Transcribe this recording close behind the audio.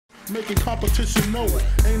making competition know it.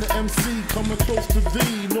 Ain't an MC coming close to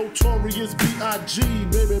thee. Notorious B.I.G.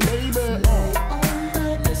 baby, baby.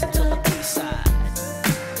 Listen to the B-side.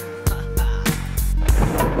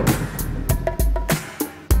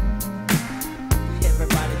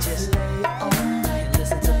 Everybody just lay on and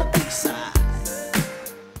listen to the B-side.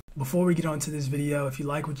 Before we get on to this video, if you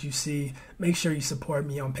like what you see, make sure you support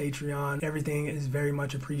me on Patreon. Everything is very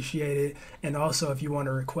much appreciated. And also, if you want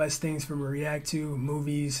to request things for me to react to,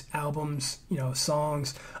 movies, albums,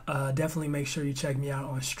 songs, definitely make sure you check me out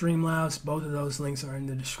on Streamlabs. Both of those links are in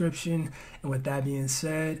the description. And with that being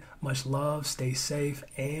said, much love, stay safe,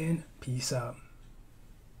 and peace out.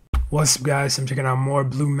 What's up, guys? I'm checking out more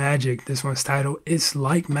Blue Magic. This one's titled It's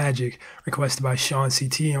Like Magic, requested by Sean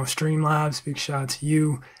CT on Streamlabs. Big shout out to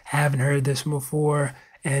you. Haven't heard this one before.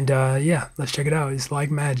 And yeah, let's check it out. It's Like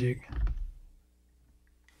Magic.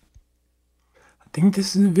 I think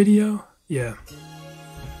this is a video. Yeah.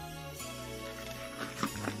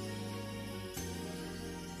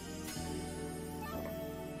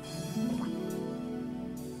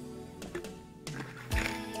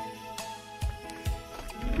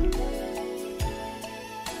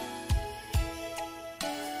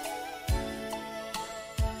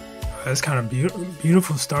 That's kind of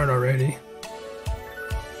beautiful start already.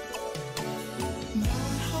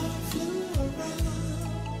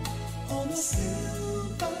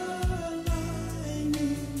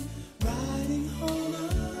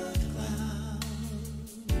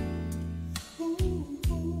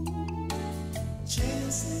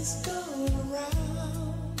 Chances go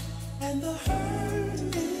around and the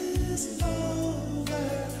hurt is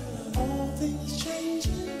over. All things change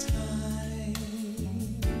in time.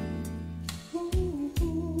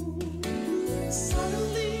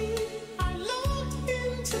 Suddenly I look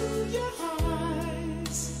into your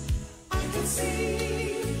eyes. I can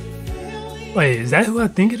see. Wait, is that who I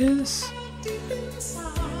think it is? Deep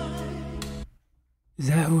inside. Is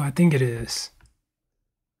that who I think it is?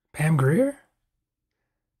 Pam Grier?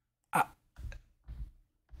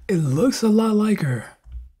 It looks a lot like her.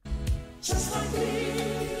 Just like me,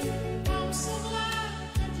 I'm so glad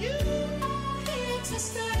that you are here to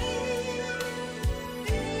stay.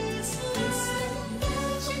 It's like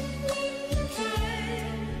magic when you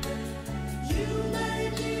came. You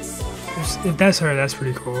made me so happy. If that's her, that's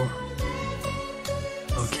pretty cool.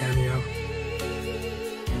 Little cameo.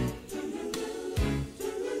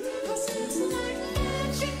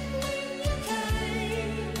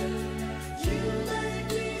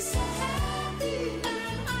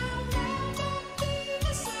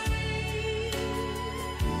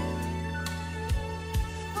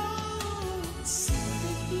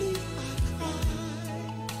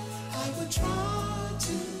 Try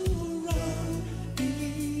to run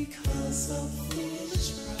because of foolish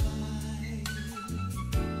pride.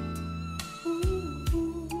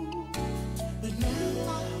 Ooh, but now I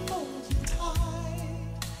hold you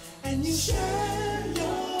tight and you share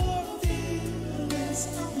your feelings.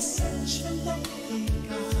 I'm such a lovely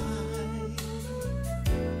guy.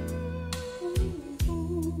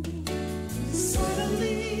 Ooh,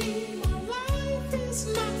 suddenly my life is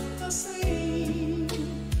not the same.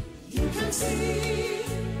 You can see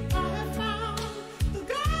I have found the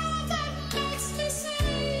girl that makes me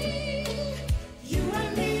sing. You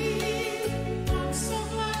and me, I'm so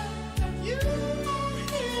glad that you are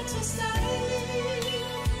here to stay.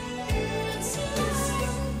 It's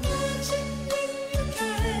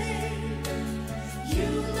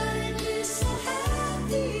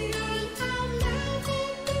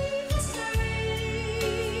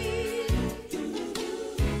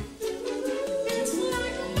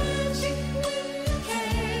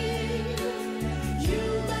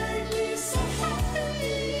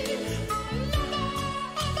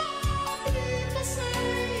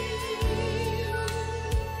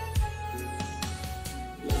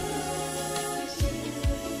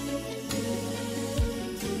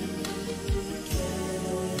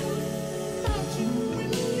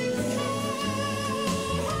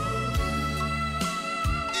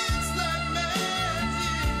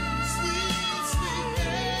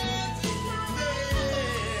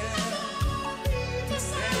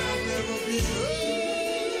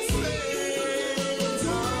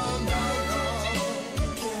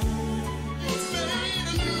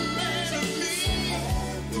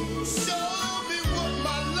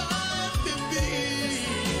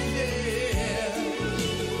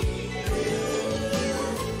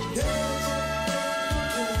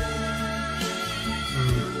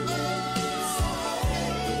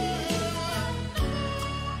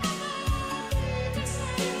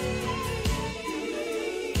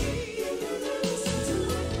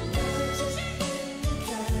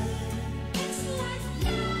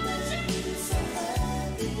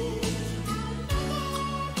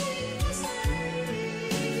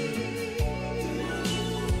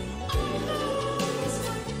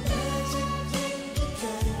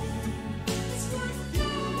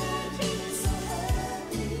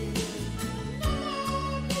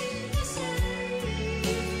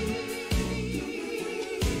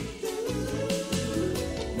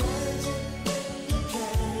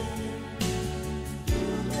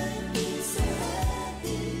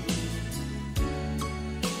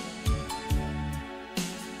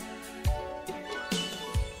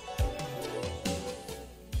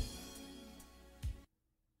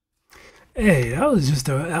Hey, that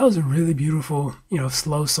was a really beautiful,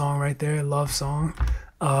 slow song right there, love song.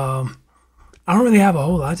 I don't really have a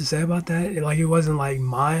whole lot to say about that. It wasn't like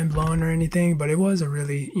mind blowing or anything, but it was a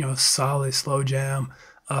really, solid slow jam.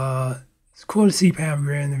 It's cool to see Pam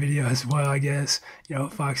Grier in the video as well, I guess.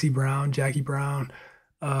 Foxy Brown, Jackie Brown,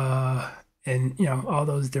 and all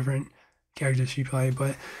those different characters she played.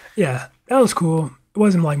 But yeah, that was cool. It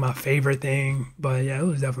wasn't like my favorite thing, but yeah, it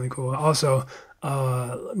was definitely cool. Also,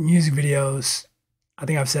 music videos. I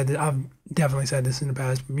think I've definitely said this in the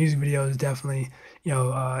past, but music videos definitely,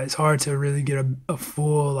 it's hard to really get a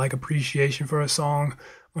full like appreciation for a song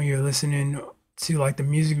when you're listening to like the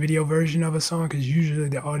music video version of a song, because usually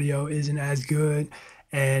the audio isn't as good.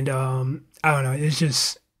 And I don't know, it's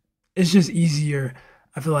just easier,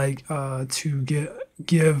 I feel like, to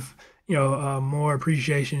give more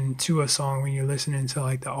appreciation to a song when you're listening to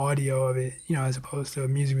like the audio of it, as opposed to a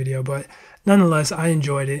music video. But nonetheless, I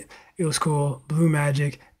enjoyed it. It was cool. Blue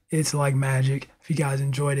Magic, it's like magic. If you guys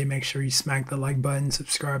enjoyed it, make sure you smack the like button,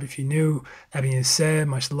 subscribe if you're new. That being said,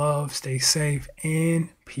 much love, stay safe, and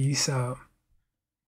peace out.